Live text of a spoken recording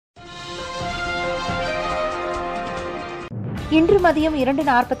இன்று மதியம்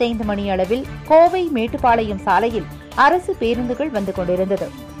 2:45 மணி அளவில் கோவை மேட்டுப்பாளையம் சாலையில் அரசு பேருந்துகள் வந்து கொண்டிருந்தது.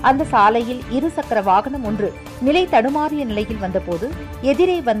 அந்த சாலையில் இருசக்கர வாகனம் ஒன்று நிலை தடுமாறிய நிலையில் வந்தபோது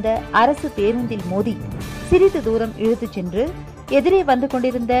எதிரே வந்த அரசு பேருந்தில் மோதி சிறிது தூரம் இழுத்துச் சென்று எதிரே வந்து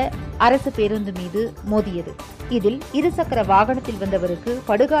கொண்டிருந்த அரசு பேருந்து மீது மோதியது. இதில் இருசக்கர வாகனத்தில் வந்தவருக்கு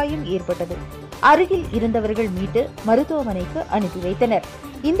படுகாயம் ஏற்பட்டது. அருகில் இருந்தவர்கள் மீட்டு மருத்துவமனைக்கு அனுப்பி வைத்தனர்.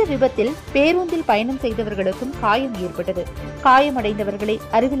 இந்த விபத்தில் பேருந்தில் பயணம் செய்தவர்களுக்கும் காயம் ஏற்பட்டது. காயமடைந்தவர்களை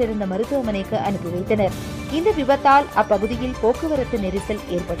அருகில் இருந்த மருத்துவமனைக்கு அனுப்பி வைத்தனர். இந்த விபத்தால் அப்பகுதியில் போக்குவரத்து நெரிசல்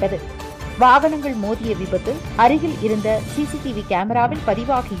ஏற்பட்டது. வாகனங்கள் மோதிய விபத்து அருகில் இருந்த சிசிடிவி கேமராவில்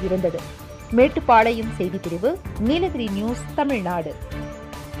பதிவாகியிருந்தது. மேட்டுப்பாளையம் செய்திப்பிரிவு, நீலகிரி நியூஸ், தமிழ்நாடு.